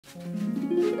You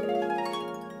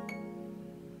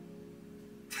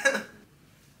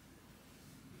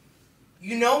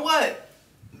know what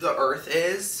the Earth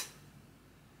is?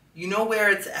 You know where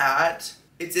it's at?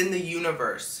 It's in the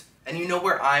universe. And you know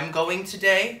where I'm going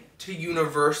today? To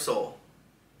Universal.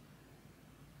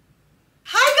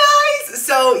 Hi guys!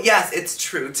 So yes, it's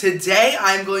true. Today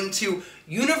I'm going to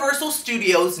Universal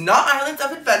Studios, not Islands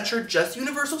of Adventure, just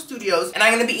Universal Studios. And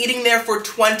I'm gonna be eating there for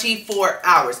 24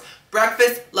 hours.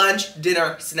 Breakfast, lunch,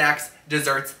 dinner, snacks,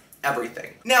 desserts,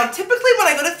 everything. Now, typically when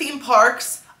I go to theme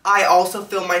parks, I also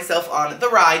film myself on the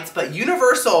rides, but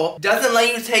Universal doesn't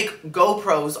let you take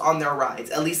GoPros on their rides.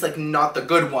 At least, like, not the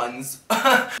good ones.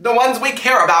 The ones we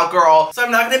care about, girl. So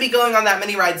I'm not gonna be going on that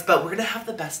many rides, but we're gonna have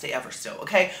the best day ever still,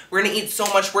 okay? We're gonna eat so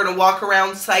much, we're gonna walk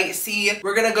around, sightsee,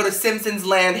 we're gonna go to Simpsons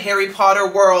Land, Harry Potter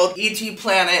World, E.T.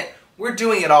 Planet. We're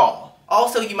doing it all.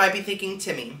 Also, you might be thinking,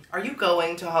 Timmy, are you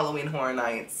going to Halloween Horror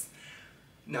Nights?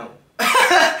 No.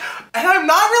 And I'm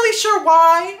not really sure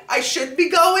why I should be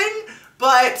going.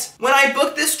 But when I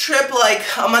booked this trip like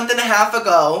a month and a half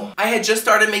ago, I had just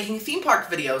started making theme park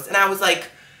videos and I was like,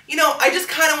 you know, I just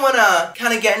kind of want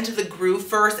to get into the groove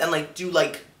first and like do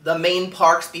like the main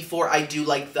parks before I do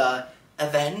like the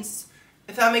events,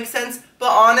 if that makes sense.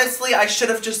 But honestly, I should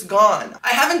have just gone. I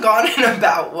haven't gone in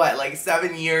about, what, like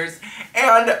 7 years?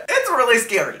 And it's really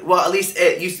scary. Well, at least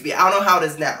it used to be. I don't know how it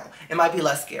is now. It might be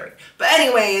less scary. But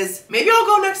anyways, maybe I'll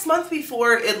go next month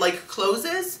before it like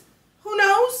closes. Who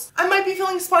knows? I might be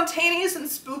feeling spontaneous and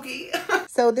spooky.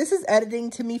 So this is editing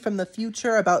to me from the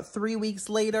future about 3 weeks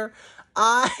later.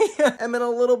 I am in a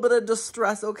little bit of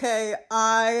distress, okay?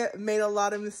 I made a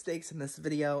lot of mistakes in this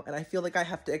video, and I feel like I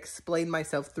have to explain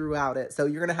myself throughout it. So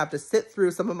you're gonna have to sit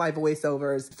through some of my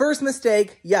voiceovers. First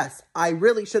mistake, yes, I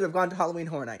really should have gone to Halloween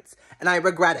Horror Nights, and I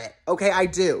regret it, okay? I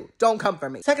do. Don't come for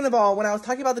me. Second of all, when I was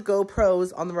talking about the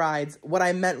GoPros on the rides, what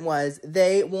I meant was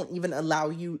they won't even allow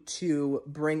you to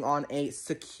bring on a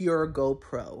secure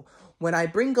GoPro. When I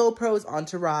bring GoPros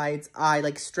onto rides, I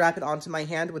like strap it onto my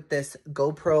hand with this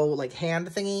GoPro like hand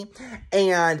thingy,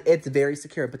 and it's very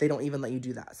secure, but they don't even let you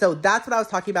do that. So that's what I was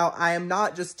talking about. I am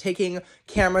not just taking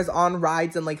cameras on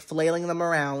rides and like flailing them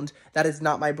around. That is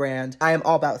not my brand. I am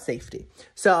all about safety.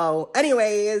 So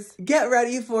anyways, get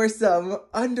ready for some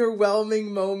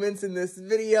underwhelming moments in this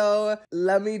video.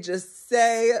 Let me just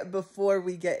say before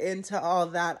we get into all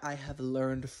that, I have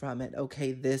learned from it,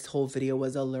 okay? This whole video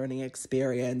was a learning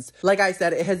experience. Like I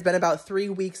said, it has been about 3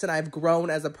 weeks and I've grown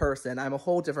as a person. I'm a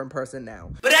whole different person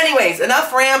now. But anyways,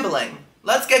 enough rambling.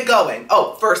 Let's get going.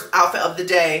 Oh, first outfit of the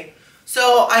day.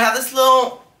 So I have this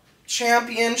little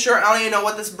Champion shirt. I don't even know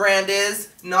what this brand is.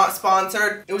 Not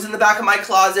sponsored. It was in the back of my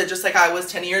closet just like I was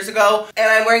 10 years ago. And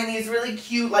I'm wearing these really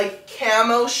cute like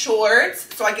camo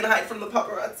shorts so I can hide from the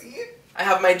paparazzi. I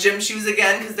have my gym shoes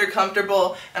again because they're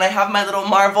comfortable. And I have my little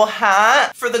Marvel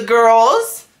hat for the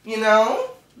girls, you know?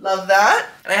 Love that.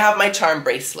 And I have my charm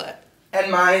bracelet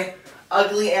and my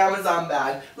ugly Amazon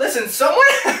bag. Listen,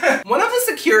 one of the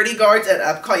security guards at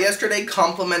Epcot yesterday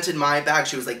complimented my bag.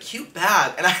 She was like, cute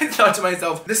bag. And I thought to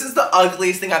myself, this is the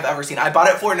ugliest thing I've ever seen. I bought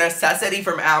it for necessity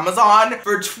from Amazon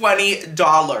for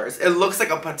 $20. It looks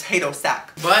like a potato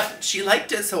sack. But she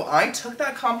liked it, so I took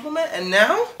that compliment. And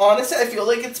now, honestly, I feel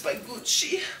like it's by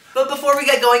Gucci. But before we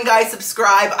get going, guys,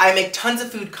 subscribe. I make tons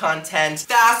of food content.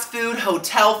 Fast food,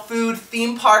 hotel food,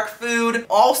 theme park food.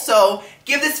 Also,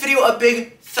 give this video a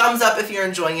big thumbs up if you're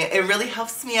enjoying it. It really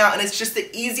helps me out, and it's just the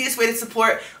easiest way to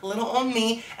support little old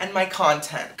me and my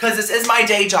content. Because this is my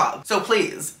day job, so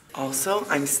please. Also,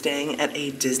 I'm staying at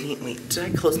a Disney... Wait, did I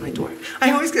close my door?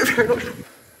 I always get paranoid.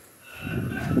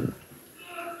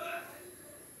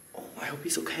 I hope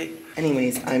he's okay.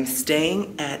 Anyways, I'm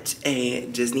staying at a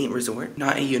Disney resort,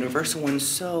 not a Universal one,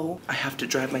 so I have to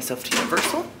drive myself to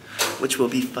Universal, which will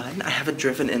be fun. I haven't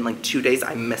driven in like 2 days.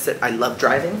 I miss it. I love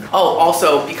driving. Oh,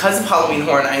 also, because of Halloween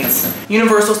Horror Nights,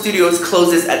 Universal Studios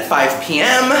closes at 5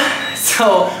 p.m.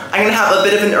 So I'm gonna have a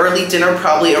bit of an early dinner,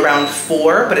 probably around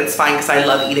 4, but it's fine because I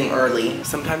love eating early.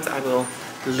 Sometimes I will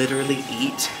literally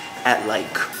eat at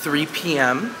like 3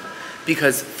 p.m.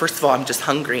 because first of all, I'm just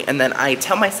hungry, and then I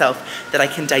tell myself that I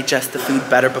can digest the food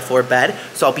better before bed,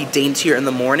 so I'll be daintier in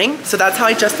the morning. So that's how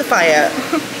I justify it.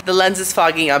 The lens is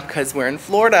fogging up because we're in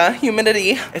Florida,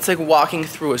 humidity. It's like walking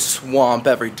through a swamp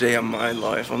every day of my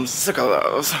life. I'm sick of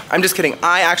those. I'm just kidding.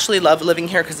 I actually love living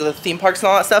here because of the theme parks and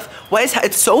all that stuff.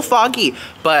 It's so foggy,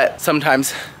 but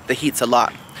sometimes the heat's a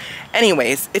lot.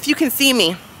 Anyways, if you can see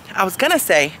me, I was gonna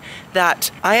say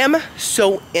that I am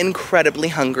so incredibly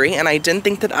hungry, and I didn't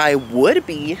think that I would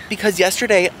be because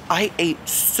yesterday I ate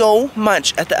so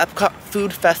much at the Epcot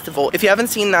Food Festival. If you haven't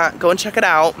seen that, go and check it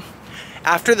out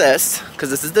after this, because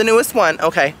this is the newest one.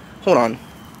 Okay, Hold on.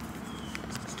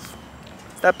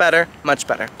 Is that better? Much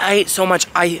better. I ate so much.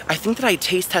 I think that I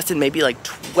taste tested maybe like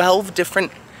 12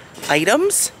 different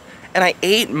items, and I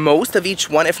ate most of each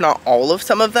one, if not all of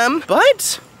some of them,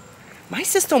 but my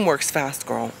system works fast,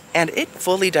 girl, and it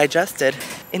fully digested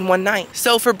in one night.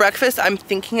 So for breakfast, I'm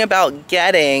thinking about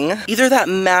getting either that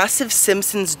massive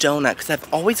Simpsons donut, because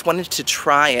I've always wanted to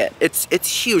try it. It's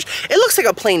huge. It looks like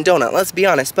a plain donut, let's be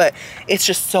honest, but it's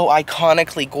just so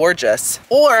iconically gorgeous.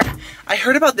 Or I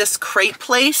heard about this crepe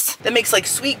place that makes like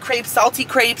sweet crepes, salty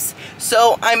crepes.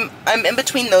 So I'm in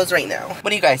between those right now. What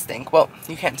do you guys think? Well,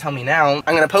 you can't tell me now.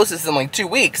 I'm gonna post this in like 2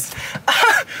 weeks.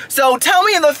 So tell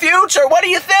me in the future, what do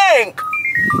you think?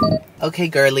 Okay,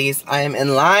 girlies, I am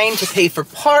in line to pay for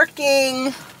parking.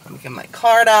 Let me get my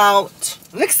card out.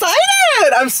 I'm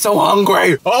excited! I'm so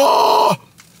hungry. Oh!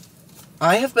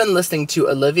 I have been listening to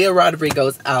Olivia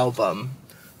Rodrigo's album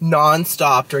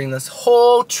non-stop during this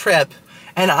whole trip,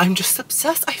 and I'm just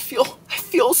obsessed. I feel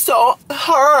so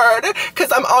hurt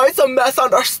because I'm always so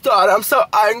misunderstood. I'm so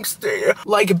angsty.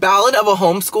 Like Ballad of a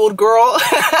Homeschooled Girl.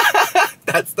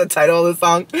 That's the title of the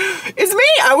song. It's me.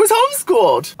 I was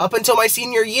homeschooled up until my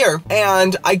senior year,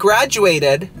 and I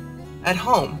graduated at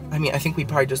home. I mean, I think we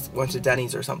probably just went to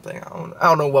Denny's or something. I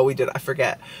don't know what we did. I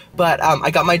forget. But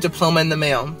I got my diploma in the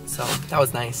mail, so that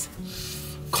was nice.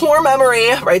 Core memory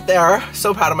right there.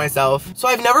 So proud of myself. So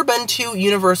I've never been to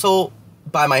Universal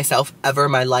by myself ever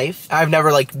in my life. I've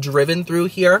never like driven through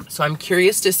here. So I'm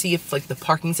curious to see if like the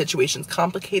parking situation's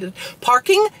complicated.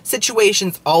 Parking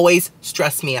situations always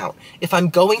stress me out. If I'm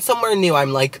going somewhere new,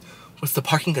 I'm like, what's the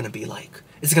parking gonna be like?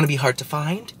 Is it gonna be hard to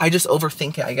find? I just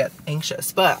overthink it, I get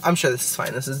anxious, but I'm sure this is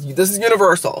fine. This is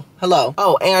Universal. Hello.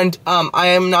 Oh, and I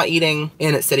am not eating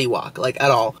in City Walk, like at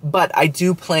all. But I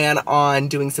do plan on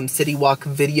doing some City Walk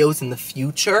videos in the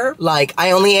future. Like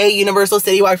I only ate Universal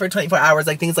City Walk for 24 hours,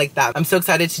 like things like that. I'm so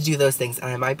excited to do those things,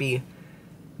 and I might be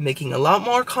making a lot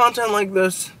more content like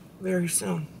this very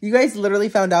soon. You guys literally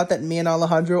found out that me and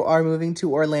Alejandro are moving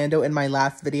to Orlando in my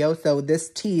last video, so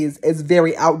this tease is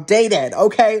very outdated,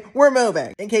 okay? We're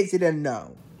moving, in case you didn't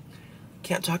know.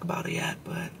 Can't talk about it yet,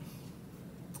 but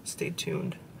stay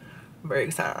tuned. I'm very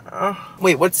excited.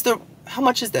 Wait, how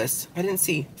much is this? I didn't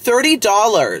see.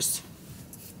 $30.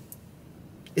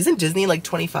 Isn't Disney like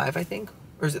 25, I think?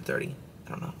 Or is it 30? I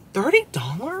don't know.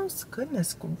 $30?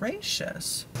 Goodness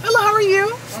gracious. Hello, how are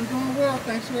you? I'm doing well.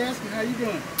 Thanks for asking. How you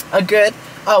doing? Good.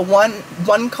 One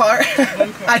car.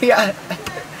 One car. I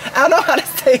don't know how to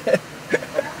say it.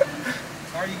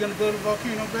 Are you going to go to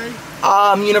Volcano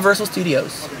Bay? Universal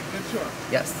Studios. Okay, good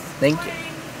choice. Yes, thank you.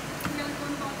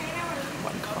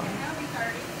 One car.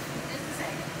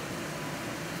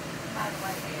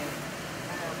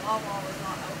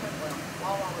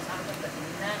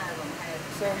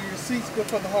 So your receipt's good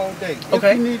for the whole day.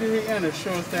 Okay. If you need any enter, show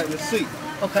us that receipt.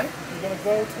 Okay. You're going to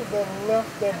go to the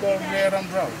left of the red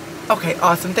umbrella. Okay,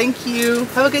 awesome. Thank you.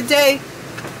 Have a good day.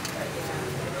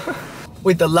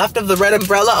 Wait, the left of the red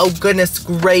umbrella? Oh, goodness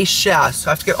gracious. So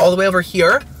I have to get all the way over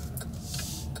here.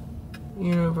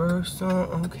 Universal.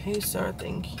 Okay, sir.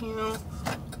 Thank you.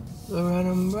 The red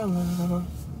umbrella.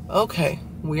 Okay.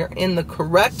 We are in the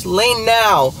correct lane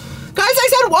now. Guys, I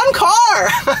said one car!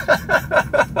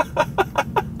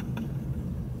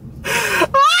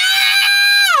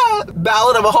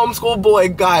 Ballad of a Homeschool Boy,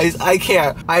 guys, I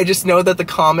can't. I just know that the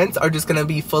comments are just gonna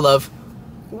be full of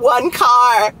one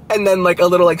car and then like a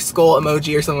little like skull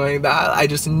emoji or something like that. I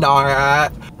just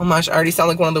not. Oh my gosh, I already sound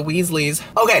like one of the Weasleys.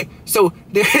 Okay, so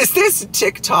there is this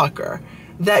TikToker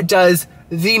that does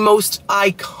the most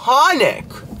iconic,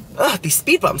 these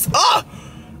speed bumps,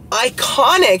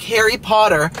 iconic Harry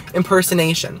Potter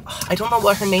impersonation. I don't know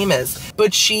what her name is,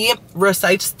 but she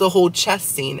recites the whole chess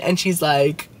scene and she's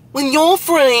like, when you're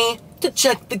free to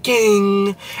check the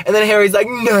king. And then Harry's like,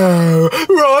 no,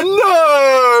 Ron,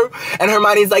 no. And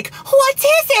Hermione's like, what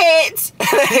is it? And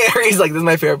Harry's like, this is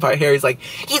my favorite part. Harry's like,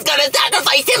 he's gonna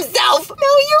sacrifice himself. No,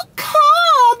 you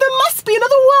can't. There must be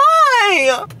another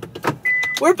way.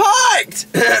 We're parked.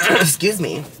 Excuse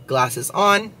me. Glasses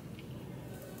on.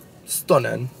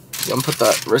 Stunning. I'm gonna put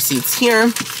the receipts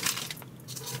here.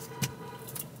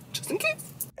 Just in case.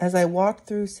 As I walked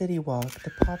through City Walk, the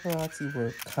paparazzi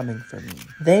were coming for me.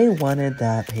 They wanted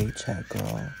that paycheck,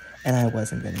 girl, and I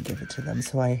wasn't gonna give it to them,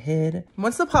 so I hid.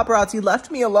 Once the paparazzi left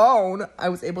me alone, I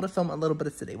was able to film a little bit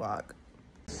of City Walk.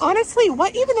 Honestly,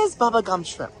 what even is Bubba Gum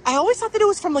Shrimp? I always thought that it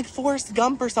was from like Forrest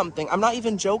Gump or something. I'm not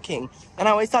even joking. And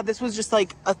I always thought this was just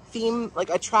like a theme, like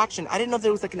attraction. I didn't know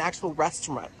there was like an actual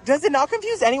restaurant. Does it not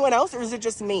confuse anyone else or is it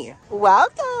just me?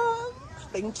 Welcome.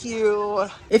 Thank you.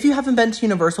 If you haven't been to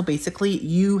Universal, basically,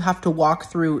 you have to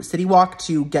walk through City Walk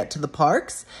to get to the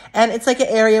parks. And it's like an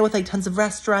area with like tons of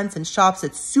restaurants and shops.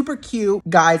 It's super cute.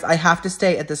 Guys, I have to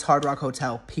stay at this Hard Rock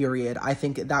Hotel, period. I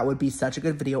think that would be such a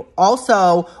good video.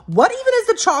 Also, what even is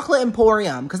the Chocolate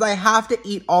Emporium? Because I have to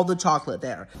eat all the chocolate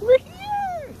there. We're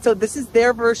here. So this is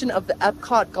their version of the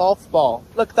Epcot golf ball.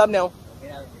 Look, thumbnail.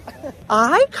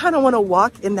 I kind of want to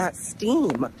walk in that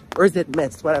steam. Or is it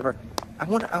mist? Whatever. I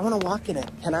want to walk in it.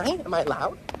 Can I? Am I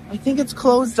allowed? I think it's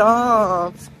closed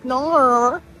off.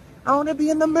 No, I want to be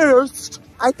in the mist.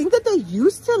 I think that they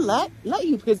used to let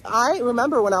you, because I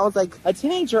remember when I was like a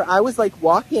teenager, I was like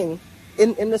walking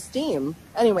in the steam.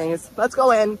 Anyways, let's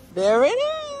go in. There it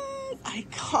is.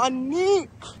 Iconic.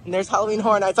 And there's Halloween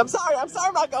Horror Nights. I'm sorry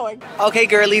I'm not going. Okay,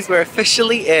 girlies, we're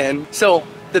officially in. So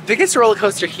the biggest roller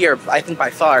coaster here, I think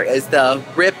by far, is the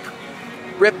Rip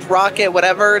Rocket,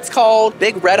 whatever it's called,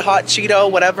 Big Red Hot Cheeto,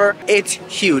 whatever. It's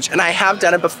huge, and I have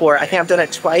done it before. I think I've done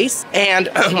it twice, and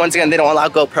once again, they don't allow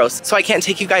GoPros, so I can't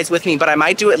take you guys with me, but I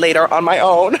might do it later on my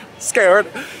own. Scared.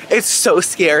 It's so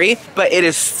scary, but it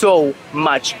is so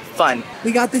much fun.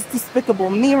 We got this Despicable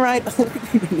Me ride.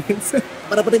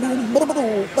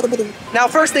 Now,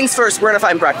 first things first, we're gonna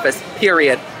find breakfast,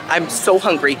 period. I'm so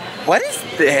hungry. What is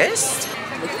this?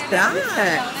 Look at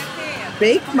that.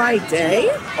 Bake my day?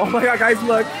 Oh my god, guys,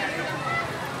 look.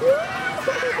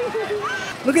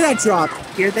 Look at that drop.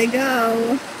 Here they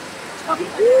go.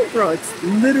 Ooh, bro, it's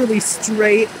literally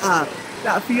straight up.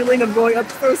 That feeling of going up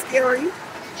is so scary.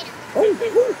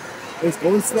 Oh, it's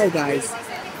going slow, guys.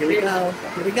 Here we go.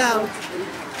 Here we go.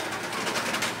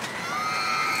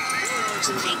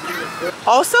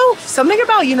 Also, something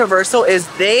about Universal is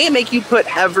they make you put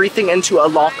everything into a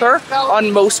locker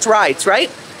on most rides, right?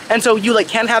 And so you like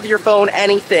can't have your phone,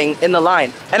 anything in the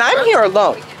line. And I'm here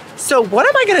alone. So what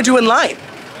am I gonna do in line?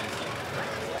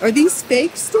 Are these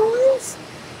fake stores?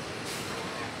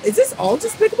 Is this all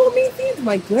Despicable Me themed?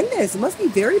 My goodness, it must be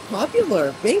very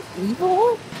popular. Big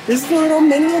Evil? This is a little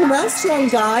Minion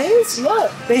restaurant, guys.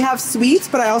 Look, they have sweets,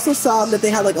 but I also saw that they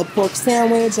had like a pork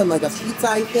sandwich and like a pizza,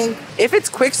 I think. If it's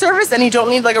quick service and you don't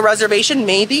need like a reservation,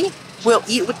 maybe we'll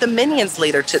eat with the Minions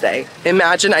later today.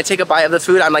 Imagine I take a bite of the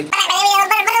food, I'm like,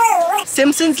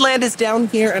 Simpsons Land is down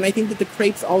here, and I think that the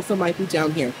crepes also might be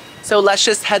down here. So let's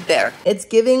just head there. It's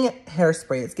giving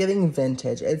Hairspray, it's giving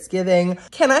vintage, it's giving,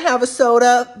 can I have a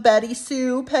soda, Betty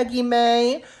Sue, Peggy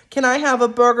May? Can I have a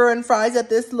burger and fries at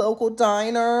this local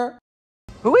diner?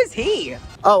 Who is he?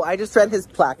 Oh, I just read his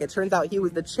plaque. It turns out he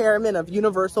was the chairman of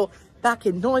Universal back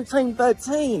in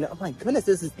 1913. Oh my goodness,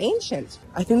 this is ancient.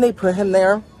 I think they put him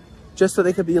there just so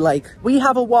they could be like, we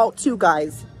have a Walt too,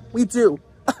 guys. We do.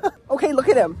 Okay, look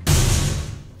at him.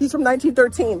 He's from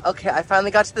 1913. Okay, I finally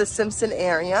got to the Simpson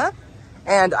area,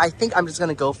 and I think I'm just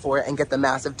gonna go for it and get the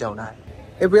massive donut.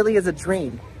 It really is a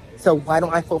dream, so why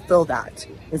don't I fulfill that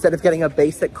instead of getting a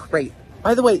basic crepe?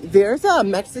 By the way, there's a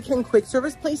Mexican quick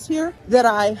service place here that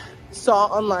I saw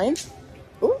online.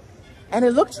 Ooh, and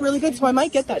it looked really good, so I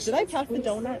might get that. Did I pass the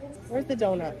donut? Where's the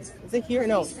donut? Is it here?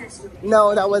 No.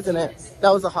 No, that wasn't it. That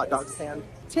was a hot dog stand.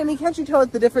 Timmy, can't you tell us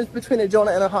the difference between a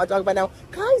donut and a hot dog by now?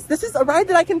 Guys, this is a ride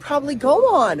that I can probably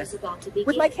go on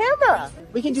with my camera.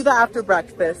 We can do that after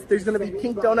breakfast. There's gonna be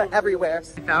pink donut everywhere.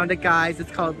 I found it, guys.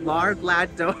 It's called Lard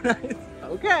Lad Donut.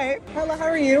 Okay. Hello, how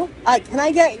are you? Can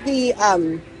I get the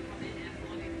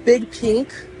big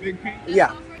pink? Big pink?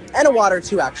 Yeah. And a water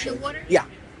too, actually. Water? Yeah.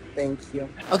 Thank you.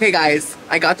 Okay, guys,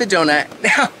 I got the donut.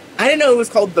 Now, I didn't know it was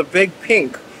called the big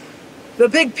pink. The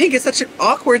big pink is such an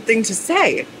awkward thing to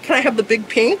say. Can I have the big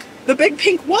pink? The big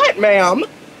pink what, ma'am?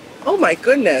 Oh my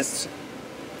goodness.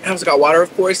 I also got water,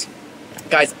 of course.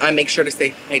 Guys, I make sure to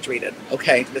stay hydrated.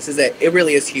 Okay, this is it. It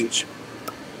really is huge.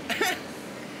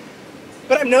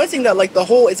 But I'm noticing that like the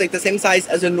hole is like the same size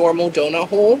as a normal donut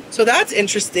hole. So that's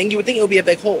interesting. You would think it would be a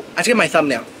big hole. I should get my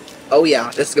thumbnail. Oh yeah,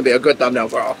 this is gonna be a good thumbnail,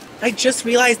 girl. I just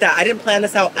realized that I didn't plan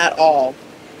this out at all.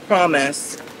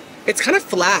 Promise. It's kind of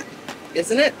flat,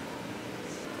 isn't it?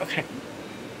 Okay.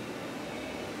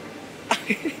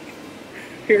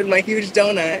 Here's my huge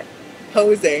donut,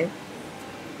 posing.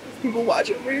 People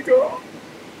watching me, girl.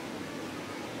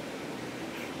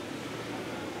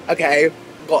 Okay,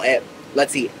 got it.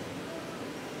 Let's eat.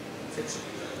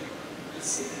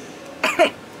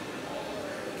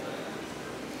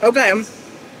 Okay.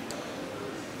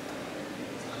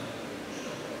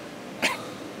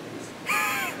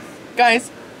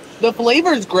 Guys, the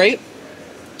flavor is great.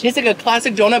 Tastes like a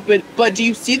classic donut, but do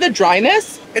you see the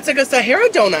dryness? It's like a Sahara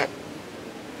donut.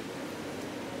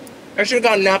 I should have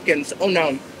gotten napkins. Oh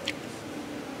no.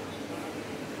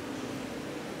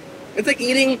 It's like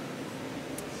eating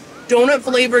donut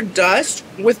flavored dust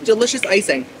with delicious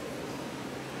icing.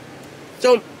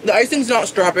 So the icing's not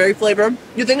strawberry flavor.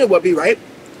 You think it would be, right?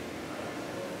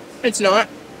 It's not.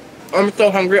 I'm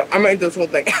so hungry. I might eat this whole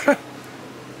thing.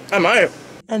 I might.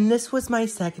 And this was my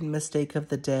second mistake of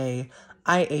the day.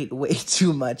 I ate way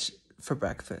too much for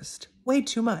breakfast. Way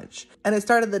too much. And I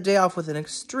started the day off with an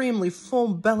extremely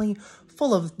full belly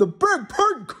full of the big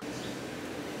pig.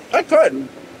 I could.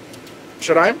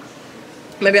 Should I?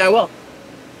 Maybe I will.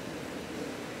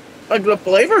 Like, the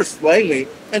flavor's swaying me.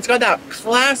 It's got that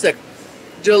classic,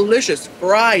 delicious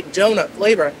fried donut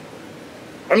flavor.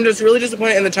 I'm just really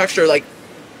disappointed in the texture. Like,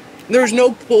 there's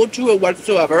no pull to it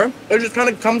whatsoever. It just kind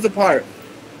of comes apart.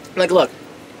 Like, look.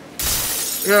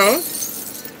 You know?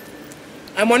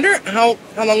 I wonder how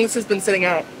long this has been sitting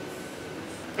out.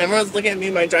 Everyone's looking at me,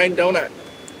 my giant donut.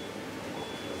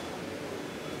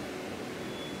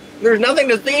 There's nothing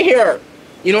to see here.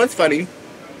 You know what's funny?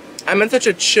 I'm in such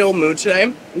a chill mood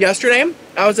today. Yesterday,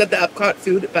 I was at the Epcot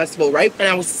Food Festival, right? And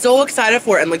I was so excited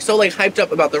for it and like so like hyped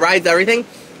up about the rides, everything,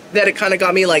 that it kind of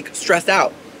got me like stressed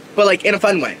out. But like in a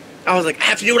fun way. I was like, I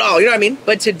have to do it all, you know what I mean?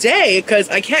 But today, because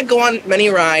I can't go on many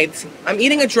rides, I'm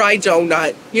eating a dry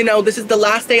donut. You know, this is the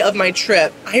last day of my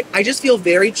trip. I just feel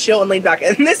very chill and laid back.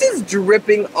 And this is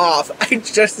dripping off. I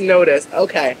just noticed.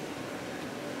 Okay.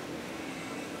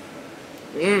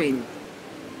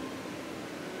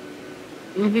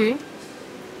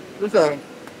 Listen,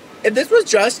 if this was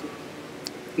just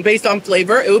based on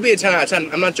flavor, it would be a 10 out of 10.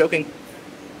 I'm not joking.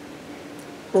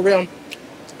 For real.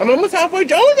 I'm almost halfway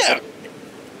done with it.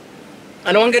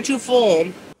 I don't want to get too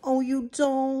full. Oh, you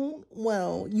don't?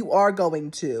 Well, you are going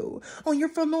to. Oh, you're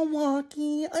from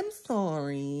Milwaukee. I'm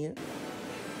sorry.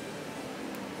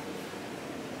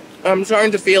 I'm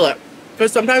starting to feel it.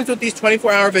 Because sometimes with these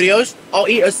 24-hour videos, I'll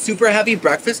eat a super heavy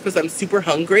breakfast because I'm super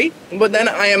hungry. But then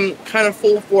I am kind of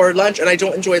full for lunch and I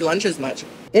don't enjoy lunch as much.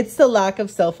 It's the lack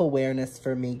of self-awareness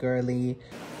for me, girly.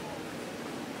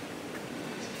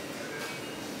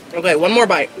 Okay, one more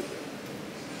bite.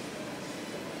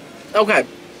 Okay,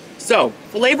 so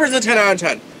flavor's a 10 out of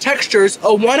 10. Texture's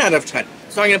a 1 out of 10.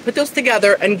 So I'm going to put those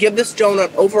together and give this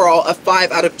donut overall a 5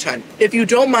 out of 10. If you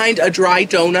don't mind a dry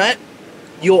donut,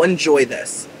 you'll enjoy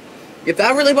this. If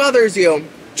that really bothers you,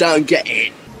 don't get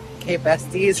it. Okay,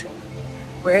 besties,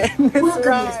 we're in this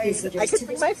ride. I can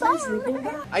see my phone.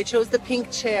 I chose the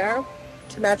pink chair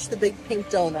to match the big pink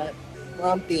donut. We're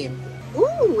on theme.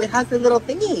 Ooh, it has a little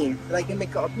thingy that I can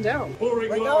make go up and down. You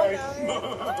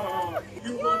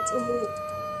want to move.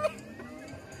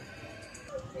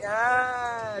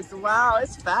 Yes, wow,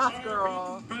 it's fast,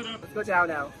 girl. Let's go down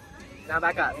now. Now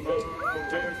back up.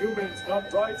 Humans have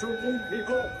tried to move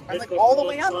people. I'm like all the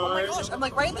way up. Oh my gosh, I'm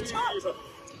like right in the top.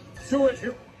 Do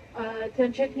it.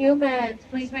 Attention humans,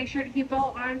 please make sure to keep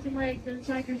all arms and legs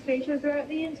inside your spaceship throughout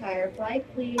the entire flight,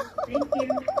 please. Thank you.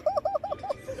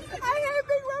 I had a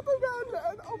big rubber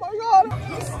band. Oh my god.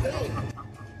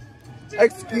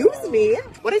 Excuse me?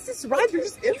 What is this ride? You're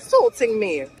just insulting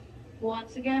me.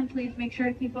 Once again, please make sure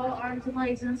to keep all arms and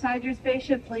legs inside your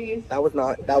spaceship, please. That was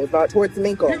not towards the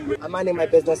Minko. I'm minding my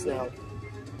business now.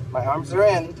 My arms are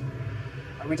in.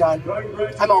 Are we done?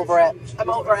 I'm over it. I'm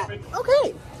over it.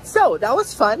 Okay, so that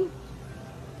was fun.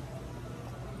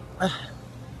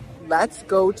 Let's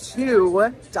go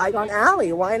to Diagon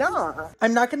Alley. Why not?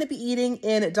 I'm not going to be eating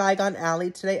in Diagon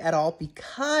Alley today at all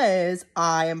because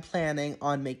I am planning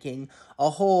on making a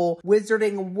whole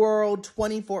Wizarding World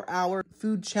 24-hour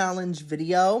food challenge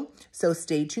video. So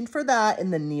stay tuned for that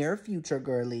in the near future,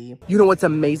 girly. You know what's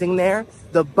amazing there?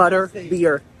 The butter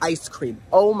beer ice cream.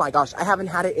 Oh my gosh, I haven't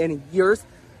had it in years,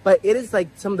 but it is like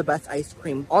some of the best ice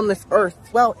cream on this earth.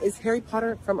 Well, is Harry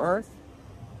Potter from Earth?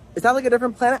 Is that like a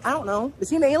different planet? I don't know. Is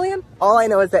he an alien? All I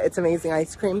know is that it's amazing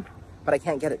ice cream, but I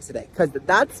can't get it today because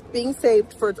that's being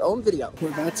saved for its own video. We're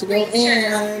about to go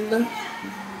in.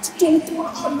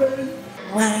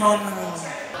 Wow.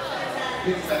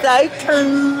 So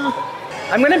cool.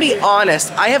 I'm gonna be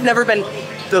honest. I have never been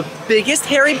the biggest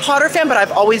Harry Potter fan, but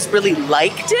I've always really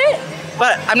liked it.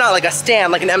 But I'm not like a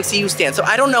stan, like an MCU stan, so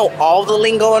I don't know all the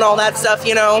lingo and all that stuff,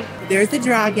 you know? There's the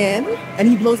dragon, and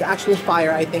he blows actual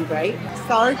fire, I think, right?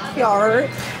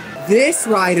 Sarkyard. This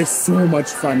ride is so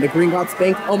much fun. The Gringotts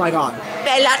Bank, oh my god.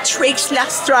 Bellatrix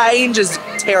Lestrange is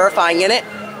terrifying in it,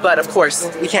 but of course,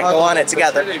 we can't go on it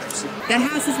together. That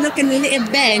house is looking a little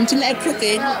bent, like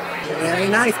crooked. Very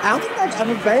nice. I don't think I've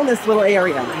ever been in this little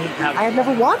area. I have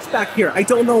never watched back here. I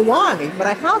don't know why, but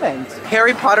I haven't.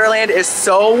 Harry Potter Land is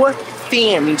so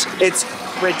themed. It's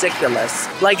ridiculous.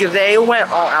 Like, they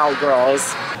went all out,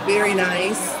 girls. Very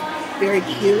nice. Very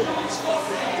cute.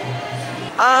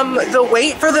 The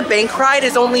wait for the bank ride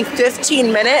is only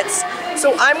 15 minutes,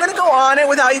 So I'm gonna go on it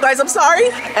without you guys, I'm sorry,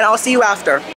 and I'll see you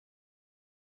after.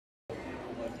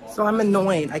 So I'm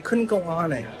annoyed, I couldn't go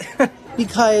on it.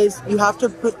 Because you have to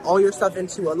put all your stuff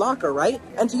into a locker, right?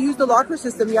 And to use the locker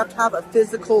system, you have to have a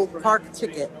physical park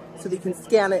ticket so that you can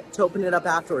scan it to open it up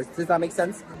afterwards. Does that make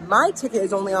sense? My ticket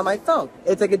is only on my phone.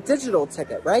 It's like a digital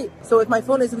ticket, right? So if my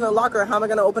phone is in the locker, how am I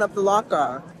gonna open up the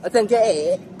locker?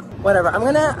 Whatever, I'm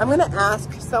gonna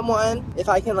ask someone if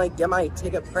I can like get my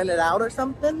ticket printed out or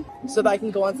something so that I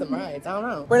can go on some rides. I don't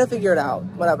know. We're gonna figure it out,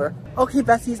 whatever. Okay,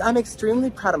 besties, I'm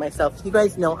extremely proud of myself. You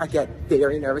guys know I get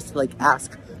very nervous to like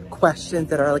ask questions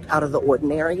that are like out of the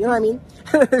ordinary, you know what I mean?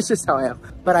 It's just how I am.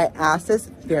 But I asked this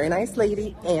very nice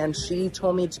lady and she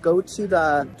told me to go to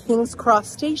the King's Cross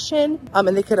station and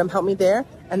they could help me there.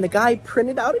 And the guy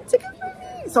printed out a ticket for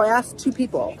me. So I asked 2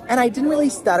 people and I didn't really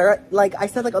stutter. Like I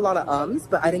said like a lot of ums,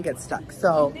 but I didn't get stuck.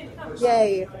 So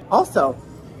yay. Also,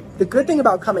 the good thing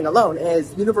about coming alone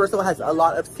is Universal has a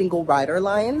lot of single rider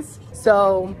lines.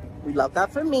 So we love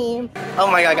that for me. Oh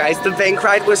my God, guys, the bank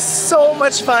ride was so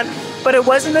much fun, but it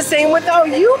wasn't the same without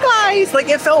you guys. Like,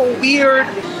 it felt weird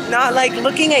not like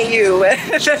looking at you.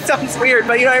 That sounds weird,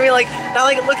 but you know what I mean? Like, not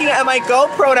like looking at my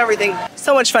GoPro and everything.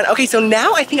 So much fun. Okay, so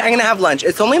now I think I'm gonna have lunch.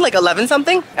 It's only like 11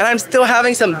 something, and I'm still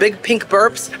having some big pink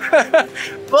burps.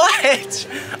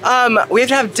 But we have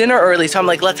to have dinner early, so I'm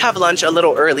like, let's have lunch a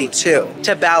little early too,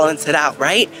 to balance it out,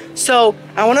 right? So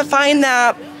I wanna find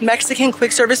that Mexican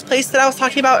quick service place that I was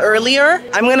talking about earlier.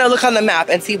 I'm gonna look on the map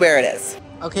and see where it is.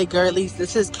 Okay, girlies,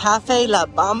 this is Cafe La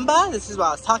Bamba. This is what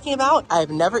I was talking about.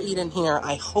 I've never eaten here.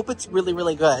 I hope it's really,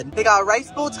 really good. They got a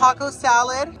rice bowl taco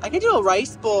salad. I could do a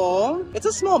rice bowl. It's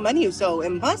a small menu, so it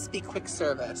must be quick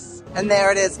service. And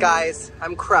there it is, guys.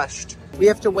 I'm crushed. We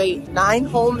have to wait 9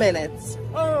 whole minutes.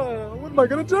 Oh, what am I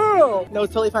gonna do? No,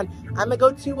 it's totally fine. I'm gonna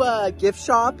go to a gift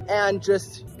shop and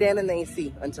just stand in the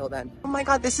AC until then. Oh my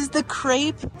God, this is the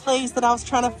crepe place that I was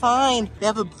trying to find. They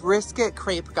have a brisket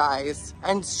crepe, guys,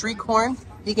 and street corn,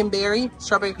 vegan berry,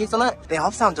 strawberry hazelnut. They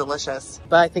all sound delicious.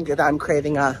 But I think that I'm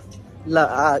craving a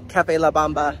Cafe La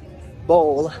Bamba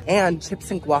bowl. And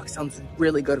chips and guac sounds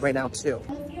really good right now too.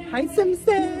 Hi,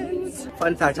 Simpsons!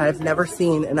 Fun fact, I've never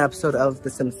seen an episode of The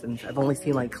Simpsons. I've only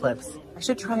seen like clips. I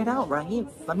should try it out, right?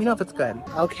 Let me know if it's good.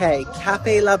 Okay,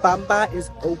 Cafe La Bamba is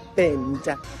opened.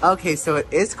 Okay, so it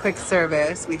is quick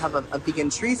service. We have a vegan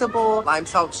chorizo bowl, lime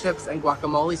salt chips, and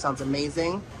guacamole. Sounds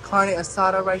amazing. Carne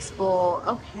asada rice bowl.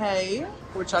 Okay.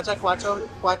 Horchata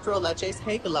cuatro leches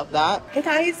cake. Love that. Hey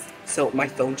guys. So my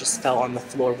phone just fell on the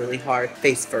floor really hard,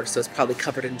 face first, so it's probably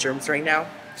covered in germs right now.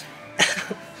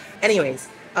 Anyways,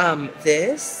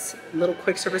 this little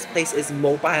quick service place is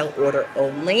mobile order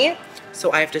only.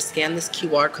 So I have to scan this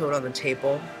QR code on the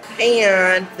table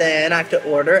and then I have to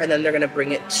order and then they're gonna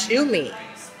bring it to me.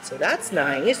 So that's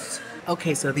nice.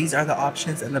 Okay, so these are the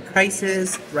options and the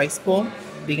prices. Rice bowl,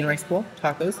 vegan rice bowl,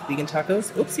 tacos, vegan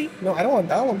tacos. Oopsie, no, I don't want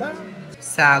that, I want that.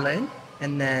 Salad,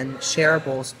 and then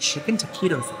shareables, chicken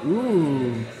taquitos.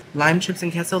 Ooh. Lime chips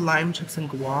and queso, lime chips and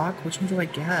guac. Which one do I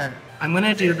get? I'm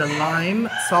gonna do the lime,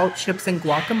 salt chips and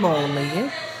guacamole.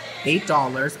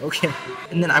 $8, okay.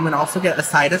 And then I'm gonna also get a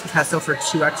side of queso for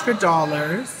 $2 extra.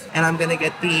 And I'm gonna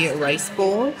get the rice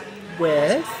bowl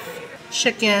with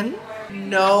chicken.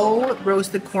 No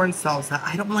roasted corn salsa.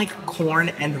 I don't like corn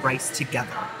and rice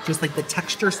together. Just like the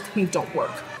textures to me don't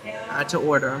work. Add to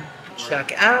order.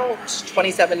 Check out,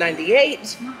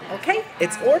 $27.98. Okay,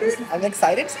 it's ordered. I'm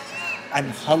excited. I'm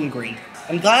hungry.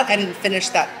 I'm glad I didn't finish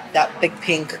that big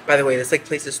pink. By the way, this like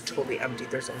place is totally empty.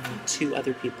 There's only 2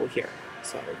 other people here.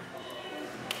 So,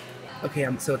 okay,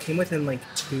 so it came within like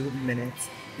 2 minutes.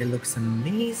 It looks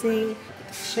amazing. Look at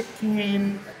the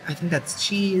chicken. I think that's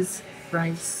cheese,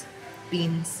 rice,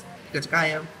 beans,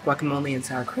 gallo, guacamole, and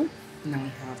sour cream. And then we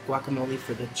have guacamole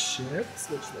for the chips,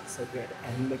 which looks so good,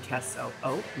 and the queso.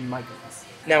 Oh my goodness.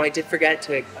 Now I did forget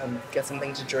to get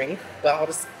something to drink, but I'll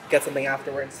just get something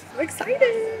afterwards. I'm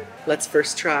excited. Let's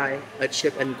first try a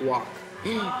chip and guac.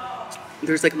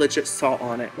 There's like legit salt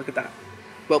on it. Look at that.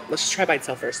 Well, let's just try by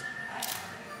itself first.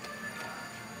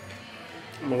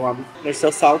 Oh my God, they're so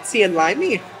salty and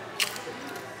limey.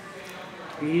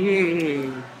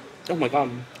 Oh my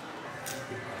God.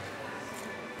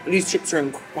 These chips are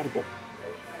incredible.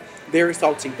 Very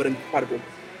salty, but incredible.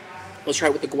 Let's try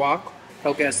it with the guac.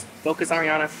 Focus. Focus,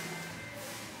 Ariana.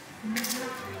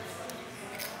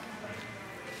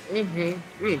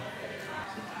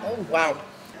 Oh, wow.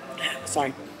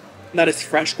 Sorry. That is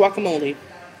fresh guacamole.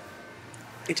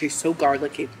 It tastes so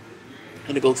garlicky.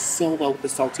 And it goes so well with the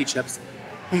salty chips.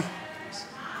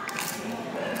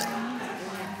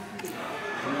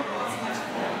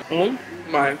 Oh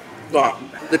my God.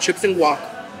 The chips and guac.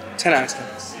 10 out of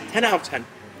 10. 10 out of 10.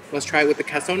 Let's try it with the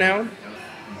queso now.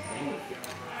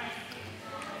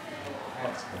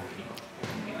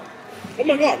 Oh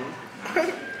my god.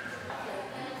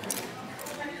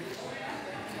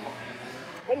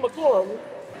 Oh my god.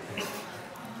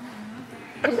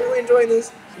 I'm really enjoying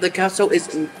this. The queso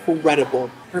is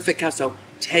incredible. Perfect queso.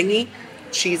 Tangy,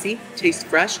 cheesy, tastes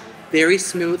fresh, very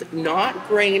smooth, not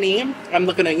grainy. I'm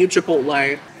looking at you,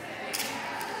 Chipotle.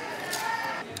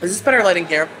 Is this better lighting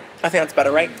here? I think that's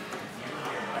better, right?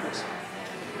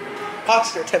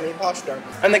 Posture, Timmy, posture.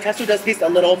 And the queso does taste a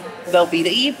little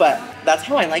Velveeta-y, but that's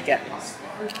how I like it.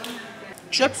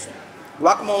 Chips,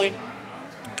 guacamole,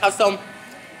 queso,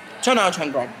 10 out of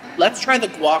 10, girl. Let's try the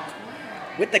guac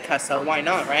with the queso. Why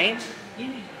not, right?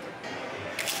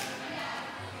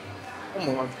 Oh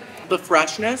my god. The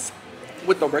freshness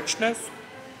with the richness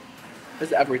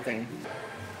is everything.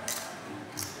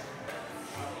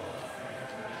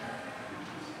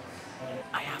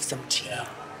 I have some tea.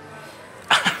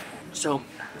 So,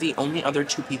 the only other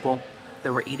two people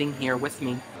that were eating here with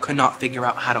me could not figure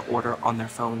out how to order on their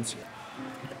phones.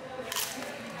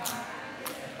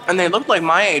 And they looked like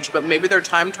my age, but maybe they're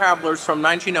time travelers from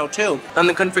 1902, and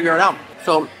they couldn't figure it out.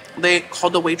 So they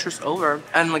called the waitress over,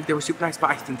 and like they were super nice,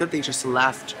 but I think that they just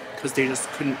left because they just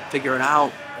couldn't figure it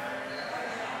out.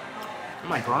 Oh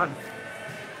my god.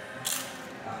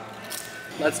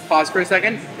 Let's pause for a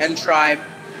second and try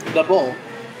the bowl,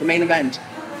 the main event.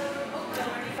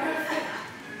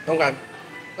 Okay,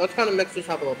 let's kind of mix this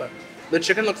up a little bit. The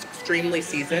chicken looks extremely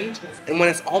seasoned, and when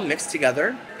it's all mixed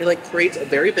together, it like creates a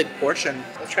very big portion.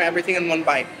 Let's try everything in one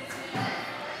bite.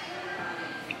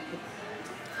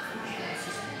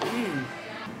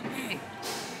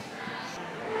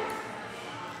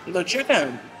 The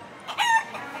chicken.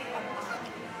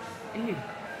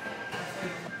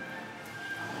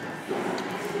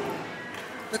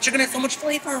 The chicken has so much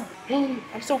flavor.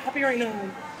 I'm so happy right now.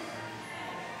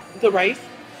 The rice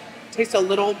tastes a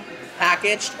little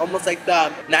packaged, almost like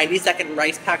the 90-second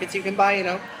rice packets you can buy, you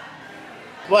know?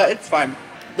 But it's fine.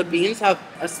 The beans have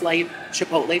a slight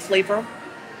chipotle flavor.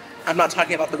 I'm not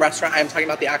talking about the restaurant, I'm talking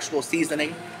about the actual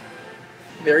seasoning.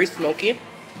 Very smoky.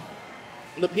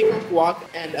 The pecan guac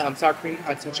and sour cream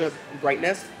had such a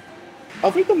brightness.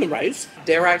 Other than the rice,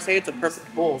 dare I say it's a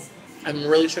perfect bowl. I'm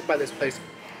really shook by this place.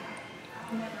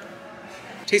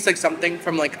 Tastes like something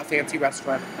from like a fancy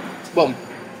restaurant. Well,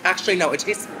 actually no, it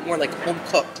tastes more like home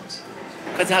cooked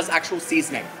because it has actual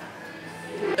seasoning.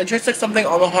 It tastes like something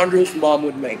Alejandro's mom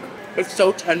would make. It's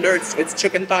so tender, it's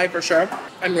chicken thigh for sure.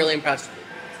 I'm really impressed.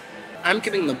 I'm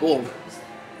giving the bowl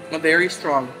a very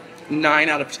strong 9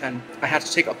 out of 10. I had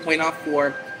to take a point off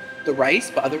for the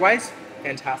rice, but otherwise,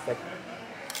 fantastic.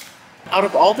 Out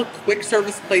of all the quick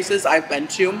service places I've been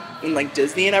to in like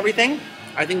Disney and everything,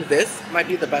 I think this might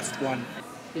be the best one.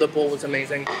 The bowl was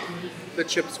amazing. The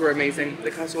chips were amazing.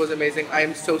 The queso was amazing. I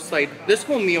am so slayed. This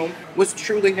whole meal was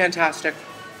truly fantastic.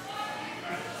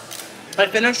 I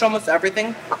finished almost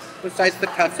everything besides the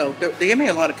queso. They gave me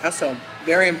a lot of queso.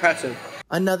 Very impressive.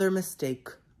 Another mistake.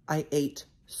 I ate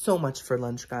so much for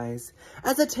lunch, guys.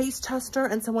 As a taste tester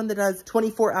and someone that does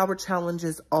 24-hour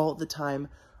challenges all the time,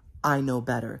 I know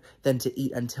better than to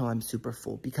eat until I'm super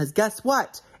full. Because guess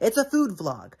what? It's a food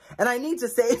vlog. And I need to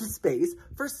save space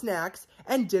for snacks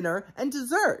and dinner and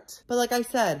dessert. But like I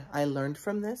said, I learned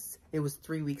from this. It was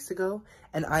 3 weeks ago.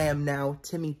 And I am now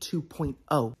Timmy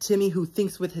 2.0. Timmy who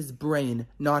thinks with his brain,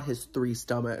 not his 3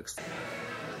 stomachs.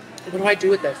 What do I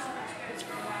do with this?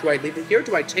 Do I leave it here?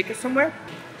 Do I take it somewhere?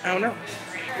 I don't know.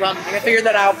 Well, I'm gonna figure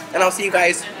that out. And I'll see you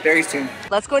guys very soon.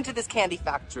 Let's go into this candy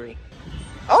factory.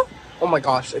 Oh my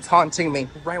gosh, it's haunting me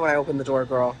right when I open the door,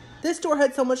 girl. This store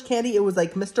had so much candy, it was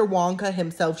like Mr. Wonka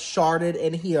himself sharded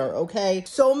in here, okay?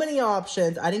 So many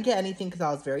options. I didn't get anything because I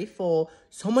was very full.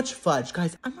 So much fudge.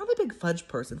 Guys, I'm not a big fudge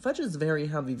person. Fudge is very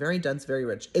heavy, very dense, very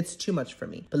rich. It's too much for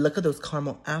me. But look at those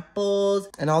caramel apples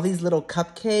and all these little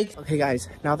cupcakes. Okay, guys,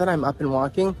 now that I'm up and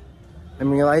walking, I'm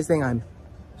realizing I'm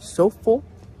so full,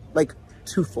 like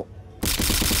too full.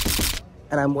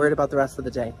 And I'm worried about the rest of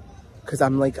the day. Because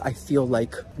I'm like, I feel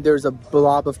like there's a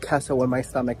blob of queso in my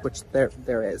stomach, which there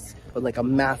is. But like a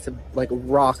massive like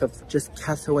rock of just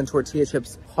queso and tortilla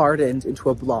chips hardened into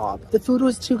a blob. The food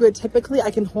was too good. Typically I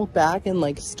can hold back and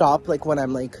like stop like when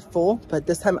I'm like full. But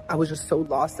this time I was just so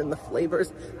lost in the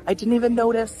flavors. I didn't even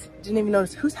notice.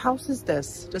 Whose house is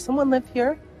this? Does someone live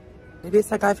here? Maybe it's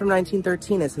that guy from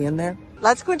 1913. Is he in there?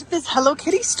 Let's go into this Hello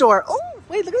Kitty store. Oh,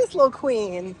 wait, look at this little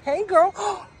queen. Hey, girl.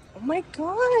 Oh my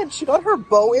god, she got her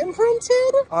bow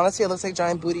imprinted? Honestly, it looks like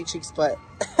giant booty cheeks, but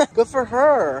good for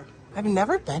her. I've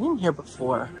never been in here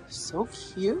before. So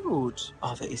cute.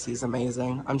 Oh, the AC is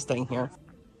amazing. I'm staying here.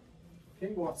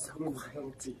 So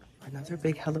quiet. Another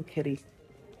big Hello Kitty.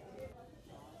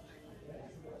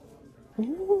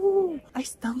 Ooh, I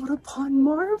stumbled upon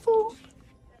Marvel.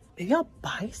 Maybe I'll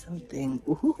buy something.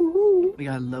 Ooh. We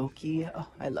got Loki. Oh,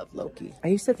 I love Loki. I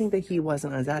used to think that he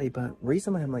wasn't a zaddy, but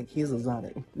recently I'm like, he's a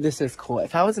zaddy. This is cool.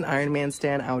 If I was an Iron Man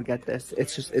stan, I would get this.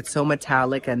 It's so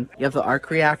metallic, and you have the arc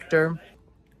reactor.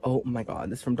 Oh my god,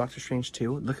 this is from Doctor Strange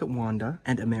 2. Look at Wanda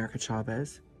and America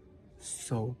Chavez.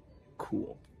 So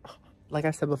cool. Like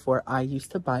I said before, I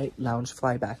used to buy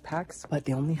Loungefly backpacks, but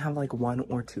they only have like 1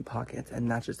 or 2 pockets,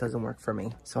 and that just doesn't work for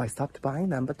me. So I stopped buying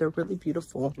them, but they're really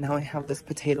beautiful. Now I have this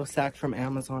potato sack from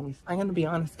Amazon. I'm gonna be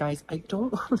honest, guys, I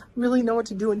don't really know what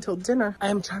to do until dinner. I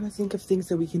am trying to think of things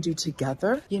that we can do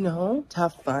together, you know, to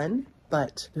have fun.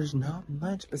 But there's not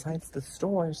much besides the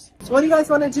stores. So what do you guys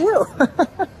want to do?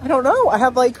 I don't know. I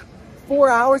have like 4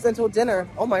 hours until dinner.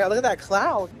 Oh my god, look at that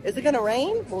cloud. Is it gonna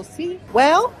rain? We'll see.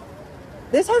 Well,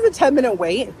 this has a 10-minute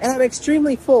wait, and I'm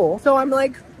extremely full. So I'm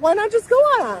like, why not just go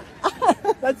on?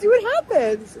 Let's see what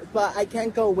happens. But I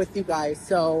can't go with you guys,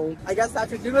 so I guess I have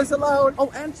to do this alone.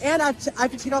 Oh, and I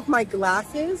have to take off my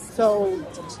glasses, so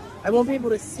I won't be able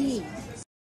to see.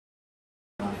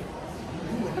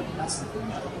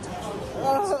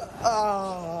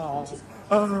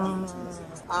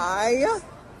 I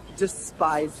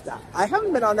despise that. I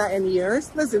haven't been on that in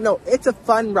years. Listen, no, it's a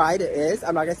fun ride. It is.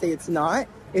 I'm not gonna say it's not.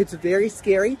 It's very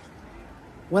scary.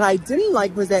 What I didn't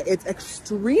like was that it's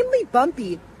extremely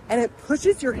bumpy and it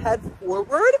pushes your head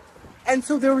forward. And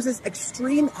so there was this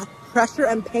extreme pressure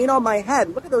and pain on my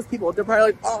head. Look at those people. They're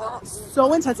probably like, oh,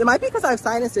 so intense. It might be because I have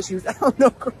sinus issues. I don't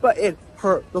know, but it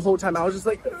hurt the whole time. I was just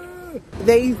like, ugh.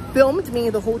 They filmed me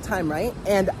the whole time, right?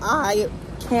 And I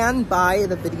can buy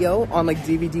the video on like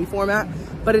DVD format,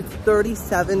 but it's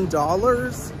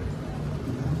 $37.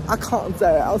 I can't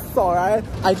say it. I'm sorry.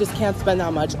 I just can't spend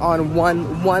that much on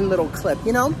one little clip,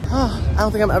 you know? I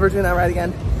don't think I'm ever doing that ride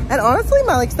again. And honestly,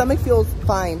 my like stomach feels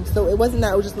fine. So it wasn't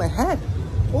that, it was just my head.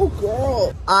 Oh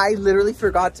girl. I literally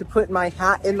forgot to put my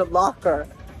hat in the locker.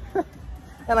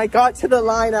 And I got to the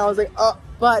line, I was like, oh,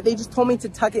 but they just told me to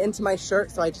tuck it into my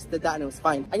shirt. So I just did that and it was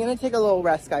fine. I'm gonna take a little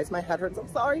rest, guys. My head hurts, I'm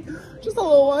sorry. Just a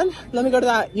little one. Let me go to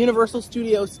that Universal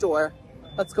Studios store.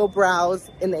 Let's go browse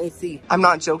in the AC. I'm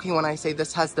not joking when I say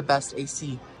this has the best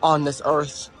AC on this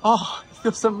earth. Oh, it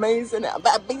feels amazing.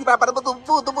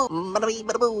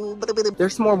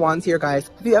 There's some more wands here, guys.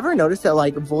 Have you ever noticed that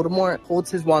like Voldemort holds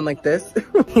his wand like this?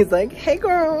 He's like, hey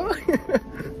girl.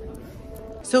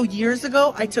 So years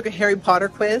ago, I took a Harry Potter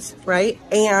quiz, right?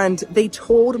 And they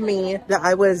told me that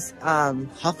I was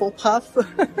Hufflepuff.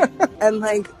 And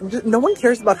like, no one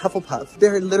cares about Hufflepuff.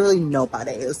 They're literally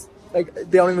nobodies. Like,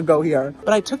 they don't even go here.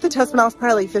 But I took the test when I was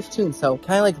probably like 15, so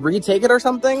can I like retake it or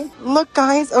something? Look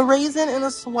guys, a raisin in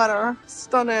a sweater.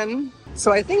 Stunning.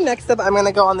 So I think next up I'm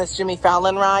gonna go on this Jimmy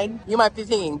Fallon ride. You might be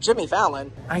thinking, Jimmy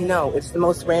Fallon? I know, it's the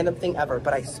most random thing ever,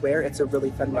 but I swear it's a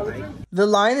really fun ride. The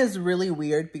line is really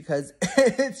weird because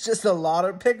it's just a lot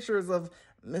of pictures of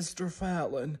Mr.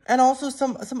 Fallon. And also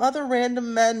some other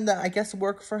random men that I guess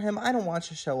work for him. I don't watch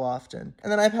the show often.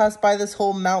 And then I passed by this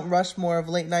whole Mount Rushmore of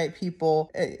late night people.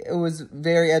 It was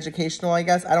very educational, I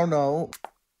guess. I don't know.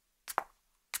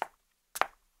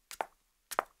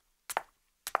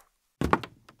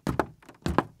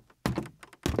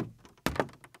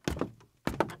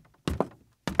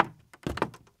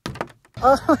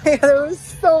 Oh my god, it was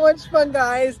so much fun,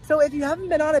 guys. So if you haven't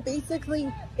been on it,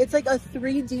 basically, it's like a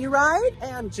 3D ride,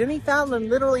 and Jimmy Fallon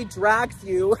literally drags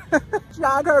you,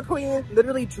 drag her queen,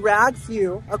 literally drags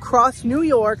you across New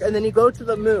York, and then you go to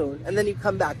the moon, and then you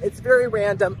come back. It's very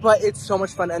random, but it's so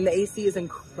much fun, and the AC is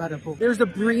incredible. There's a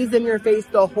breeze in your face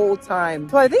the whole time.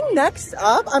 So I think next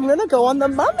up, I'm gonna go on the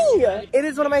Mummy. It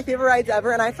is one of my favorite rides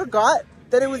ever, and I forgot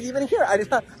that it was even here. I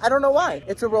don't know why.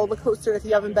 It's a roller coaster if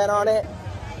you haven't been on it.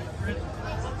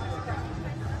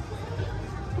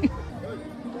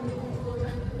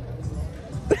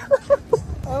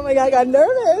 Oh my god, I got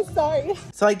nervous, sorry.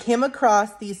 So I came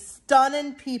across these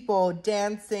stunning people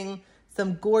dancing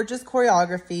some gorgeous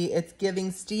choreography. It's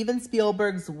giving Steven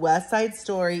Spielberg's West Side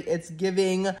Story. It's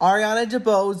giving Ariana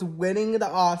DeBose winning the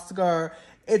Oscar.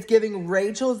 It's giving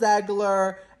Rachel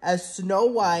Zegler as Snow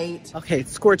White. Okay,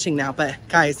 it's scorching now, but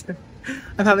guys,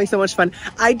 I'm having so much fun.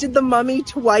 I did the Mummy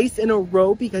twice in a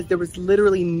row because there was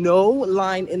literally no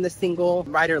line in the single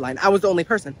rider line. I was the only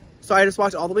person. So I just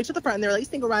walked all the way to the front and they're like,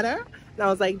 single rider. And I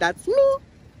was like, that's me.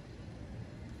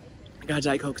 God,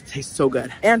 Diet Coke tastes so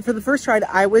good. And for the first ride,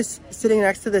 I was sitting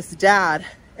next to this dad.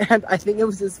 And I think it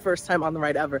was his first time on the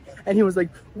ride ever. And he was like,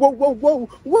 whoa, whoa, whoa,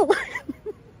 whoa.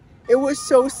 It was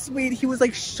so sweet. He was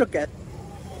like shook it.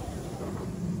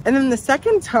 And then the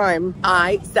second time,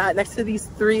 I sat next to these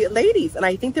 3 ladies, and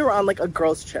I think they were on like a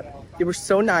girls trip. They were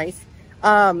so nice.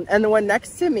 And the one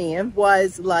next to me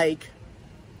was like,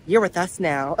 "You're with us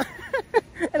now."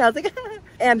 And I was like,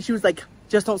 and she was like,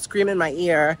 "Just don't scream in my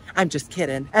ear. I'm just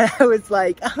kidding." And I was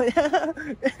like,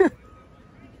 oh.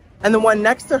 And the one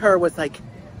next to her was like,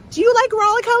 "Do you like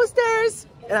roller coasters?"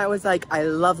 And I was like, "I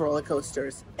love roller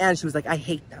coasters." And she was like, "I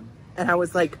hate them." And I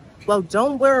was like, "Well,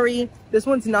 don't worry. This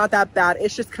one's not that bad.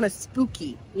 It's just kind of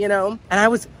spooky, you know?" And I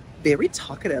was very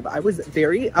talkative. I was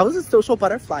a social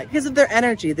butterfly because of their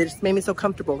energy. They just made me so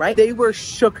comfortable, right? They were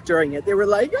shook during it. They were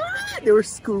like, ah! They were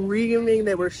screaming,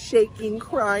 they were shaking,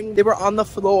 crying. They were on the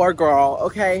floor, girl,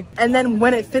 okay? And then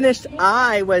when it finished,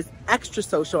 I was extra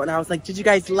social and I was like, "Did you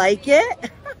guys like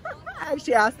it?" I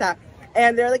actually asked that.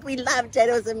 And they're like, "We loved it.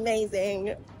 It was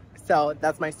amazing." So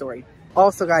that's my story.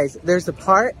 Also, guys, there's a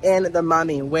part in The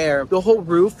Mummy where the whole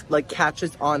roof like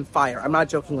catches on fire. I'm not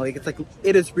joking. Like, it's like,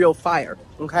 it is real fire,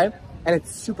 okay? And it's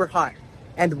super hot.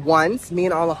 And once me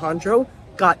and Alejandro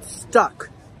got stuck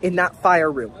in that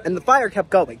fire room and the fire kept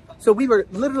going. So we were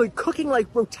literally cooking like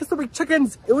rotisserie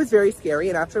chickens. It was very scary.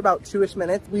 And after about 2-ish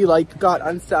minutes, we like got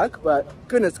unstuck, but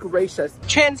goodness gracious.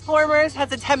 Transformers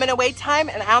has a 10-minute wait time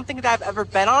and I don't think that I've ever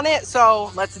been on it.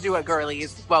 So let's do it,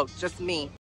 girlies. Well, just me.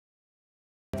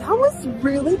 That was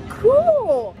really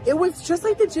cool. It was just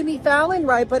like the Jimmy Fallon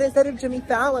ride, but instead of Jimmy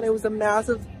Fallon, it was a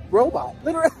massive robot.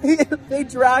 Literally, they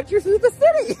dragged you through the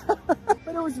city.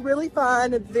 But it was really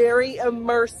fun, very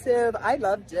immersive. I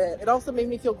loved it. It also made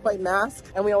me feel quite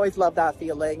masked, and we always love that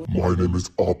feeling. My name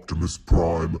is Optimus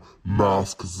Prime,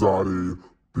 Mask Zaddy,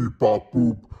 beep bop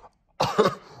boop.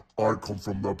 I come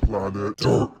from the planet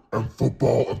Dirt and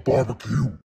Football and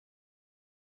Barbecue.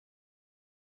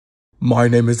 My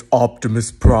name is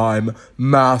Optimus Prime,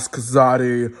 Mask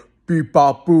Zaddy, beep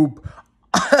bop boop.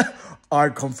 I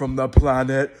come from the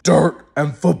planet Dirt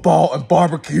and Football and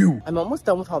Barbecue. I'm almost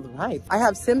done with all the rides. I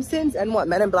have Simpsons and what,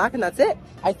 Men in Black, and that's it.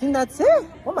 I think that's it.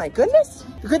 Oh my goodness.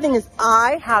 The good thing is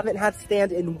I haven't had to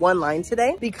stand in one line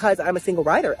today because I'm a single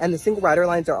rider, and the single rider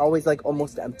lines are always like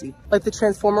almost empty. Like the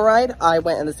Transformer ride, I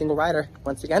went in the single rider.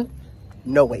 Once again,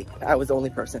 no wait, I was the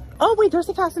only person. Oh wait, there's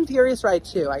a Fast and Furious ride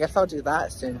too. I guess I'll do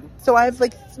that soon. So I have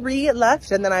like 3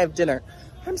 left and then I have dinner.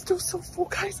 I'm still so full,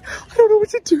 guys. I don't know what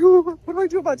to do. What do I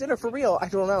do about dinner for real? I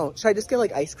don't know. Should I just get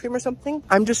like ice cream or something?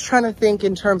 I'm just trying to think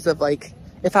in terms of like,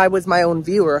 if I was my own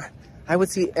viewer, I would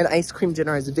see an ice cream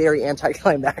dinner as very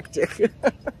anticlimactic.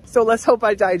 So let's hope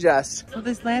I digest. So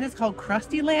this land is called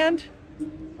Krusty Land?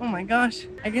 Oh my gosh.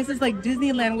 I guess it's like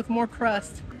Disneyland with more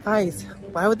crust. Guys,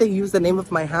 why would they use the name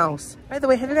of my house? By the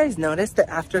way, have you guys noticed that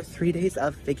after 3 days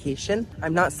of vacation,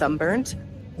 I'm not sunburned?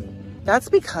 That's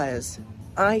because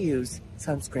I use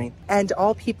sunscreen, and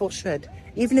all people should.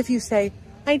 Even if you say,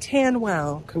 "I tan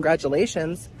well,"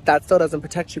 congratulations, that still doesn't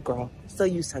protect you, girl. Still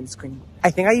use sunscreen. I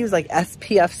think I use like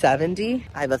SPF 70.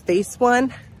 I have a face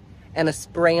one and a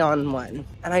spray-on one,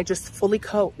 and I just fully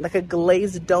coat like a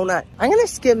glazed donut. I'm gonna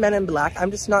skip Men in Black.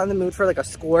 I'm just not in the mood for like a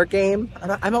score game.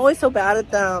 I'm always so bad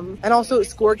at them. And also,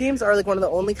 score games are like one of the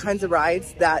only kinds of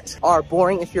rides that are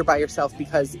boring if you're by yourself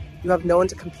because you have no one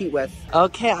to compete with.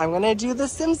 Okay, I'm gonna do the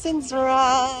Simpsons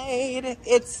ride.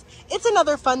 It's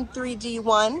another fun 3D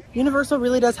one. Universal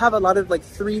really does have a lot of like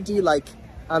 3D like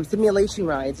simulation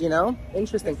rides, you know?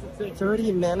 Interesting.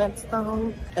 30 minutes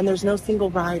though, and there's no single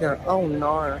rider. Oh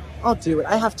no. I'll do it.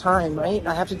 I have time, right?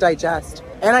 I have to digest.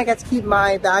 And I get to keep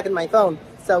my bag and my phone,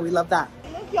 so we love that.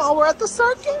 Look, y'all, we're at the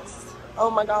circus. Oh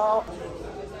my god.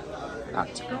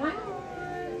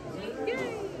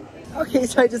 Okay,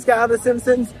 so I just got out of The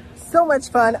Simpsons. So much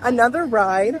fun. Another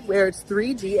ride where it's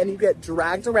 3D and you get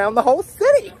dragged around the whole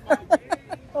city.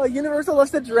 Oh, Universal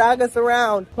loves to drag us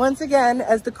around. Once again,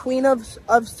 as the queen of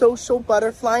social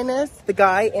butterflyness, the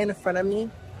guy in front of me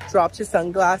dropped his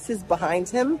sunglasses behind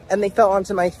him and they fell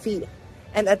onto my feet.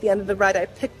 And at the end of the ride, I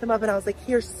picked them up and I was like,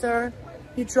 "Here, sir,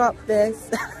 you dropped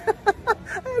this."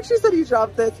 I actually said he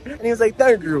dropped this. And he was like,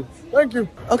 "Thank you, thank you."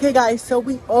 Okay, guys, so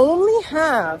we only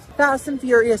have Fast and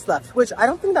Furious left, which I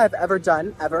don't think that I've ever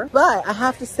done, ever. But I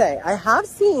have to say, I have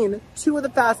seen 2 of the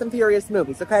Fast and Furious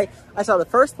movies, okay? I saw the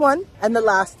first one and the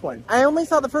last one. I only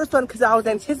saw the first one because I was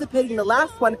anticipating the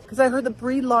last one because I heard that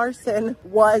Brie Larson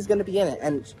was going to be in it.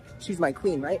 And she's my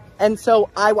queen, right? And so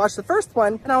I watched the first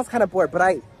one and I was kind of bored, but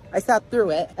I sat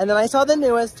through it. And then I saw the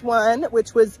newest one,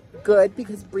 which was good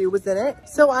because Brie was in it.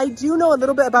 So I do know a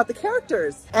little bit about the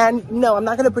characters. And no, I'm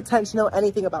not going to pretend to know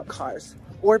anything about cars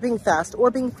or being fast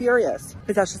or being furious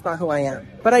because that's just not who I am.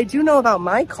 But I do know about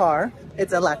my car.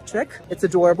 It's electric. It's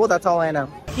adorable. That's all I know.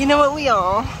 You know what we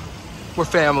are? We're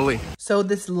family. So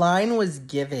this line was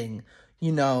giving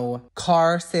you know,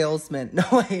 car salesman.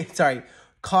 No, wait, sorry.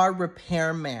 Car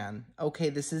repairman. Okay,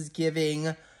 this is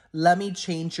giving, let me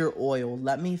change your oil.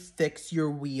 Let me fix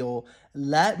your wheel.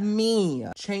 Let me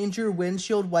change your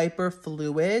windshield wiper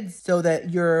fluids so that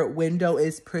your window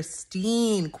is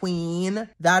pristine, queen.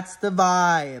 That's the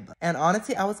vibe. And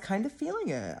honestly, I was kind of feeling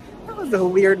it. That was a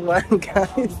weird one,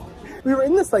 guys. We were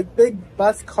in this like big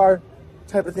bus car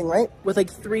type of thing, right? With like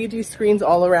 3D screens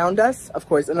all around us. Of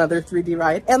course, another 3D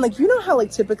ride. And like, you know how like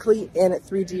typically in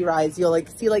 3D rides, you'll like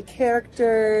see like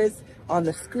characters on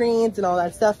the screens and all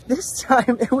that stuff. This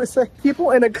time it was like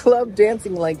people in a club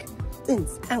dancing like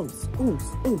ounce, ounce, ounce,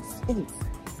 ounce, ounce.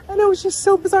 And it was just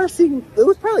so bizarre seeing, it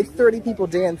was probably 30 people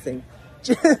dancing.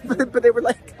 But they were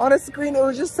like on a screen. It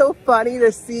was just so funny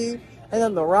to see. And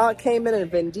then The Rock came in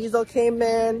and Vin Diesel came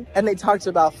in and they talked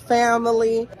about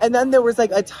family. And then there was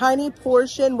like a tiny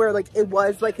portion where like it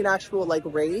was like an actual like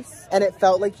race and it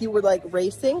felt like you were like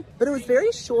racing, but it was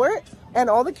very short and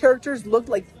all the characters looked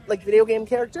like video game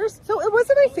characters. So it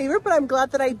wasn't my favorite, but I'm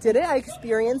glad that I did it. I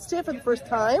experienced it for the first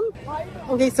time.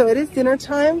 Okay, so it is dinner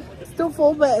time. Still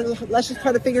full, but let's just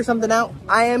try to figure something out.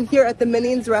 I am here at the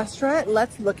Minions restaurant.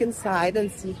 Let's look inside and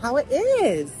see how it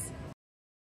is.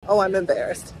 Oh, I'm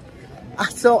embarrassed.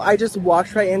 So I just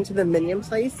walked right into the Minion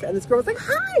place and this girl was like,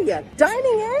 hi,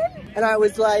 dining in? And I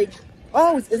was like,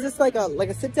 oh, is this like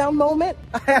a sit down moment?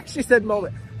 I actually said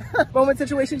moment. Moment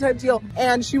situation type deal.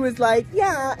 And she was like,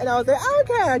 yeah. And I was like, oh,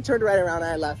 okay. I turned right around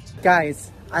and I left.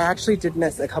 Guys, I actually did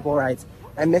miss a couple rides.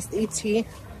 I missed E.T.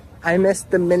 I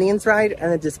missed the Minions ride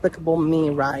and the Despicable Me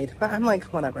ride. But I'm like,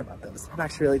 whatever about those. I'm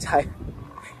actually really tired.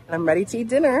 I'm ready to eat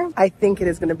dinner. I think it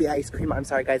is gonna be ice cream. I'm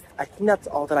sorry, guys. I think that's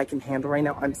all that I can handle right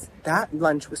now. That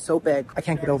lunch was so big, I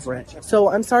can't get over it. So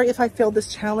I'm sorry if I failed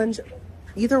this challenge.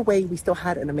 Either way, we still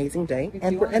had an amazing day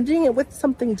and we're ending it with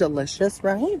something delicious,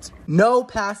 right? No,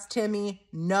 pass, Timmy.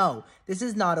 No, this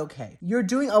is not okay. You're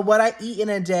doing a what I eat in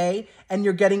a day and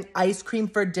you're getting ice cream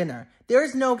for dinner. There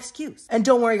is no excuse. And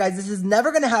don't worry, guys, this is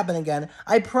never gonna happen again.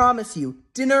 I promise you,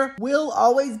 dinner will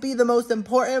always be the most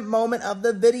important moment of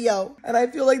the video. And I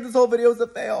feel like this whole video is a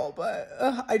fail, but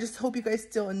I just hope you guys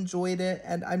still enjoyed it.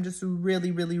 And I'm just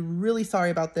really, really, really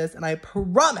sorry about this. And I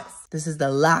promise this is the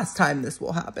last time this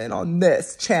will happen on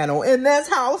this channel, in this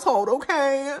household,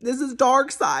 okay? This is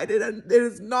dark-sided and it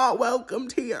is not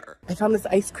welcomed here. I found this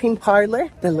ice cream parlor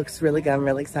that looks really good. I'm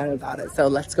really excited about it. So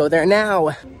let's go there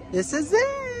now. This is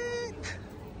it.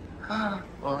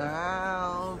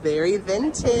 Wow, very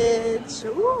vintage.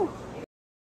 Ooh.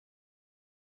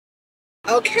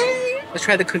 Okay, let's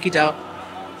try the cookie dough.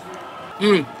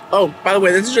 Oh, by the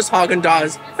way, this is just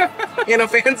Haagen-Dazs in a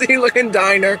fancy looking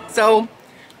diner. So,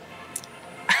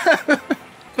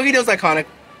 cookie dough's iconic.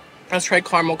 Let's try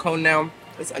caramel cone now.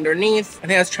 It's underneath. I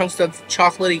think that's chunks of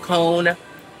chocolatey cone.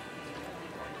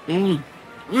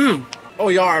 Oh,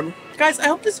 yarn. Guys, I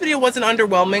hope this video wasn't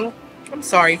underwhelming. I'm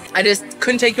sorry. I just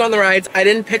couldn't take you on the rides. I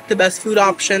didn't pick the best food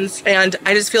options. And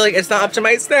I just feel like it's not up to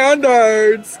my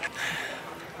standards.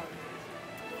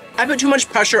 I put too much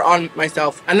pressure on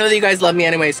myself. I know that you guys love me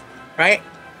anyways, right?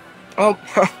 Oh,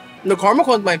 the caramel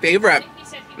cone's my favorite.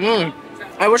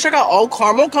 I wish I got all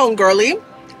caramel cone, girly.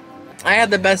 I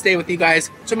had the best day with you guys.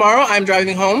 Tomorrow, I'm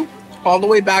driving home all the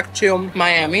way back to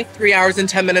Miami, 3 hours and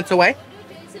 10 minutes away.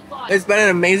 It's been an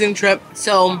amazing trip.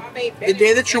 So, the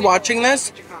day that you're watching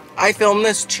this, I filmed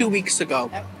this 2 weeks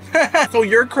ago. So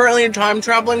you're currently time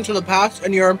traveling to the past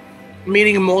and you're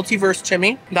meeting multiverse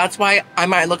Timmy. That's why I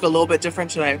might look a little bit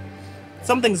different today.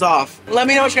 Something's off. Let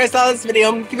me know what you guys thought of this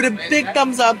video. Give it a big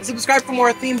thumbs up. Subscribe for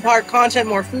more theme park content,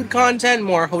 more food content,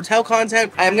 more hotel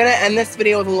content. I'm gonna end this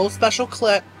video with a little special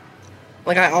clip,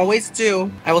 like I always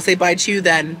do. I will say bye to you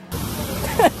then.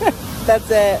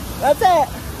 That's it. That's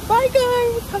it. Bye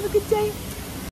guys. Have a good day.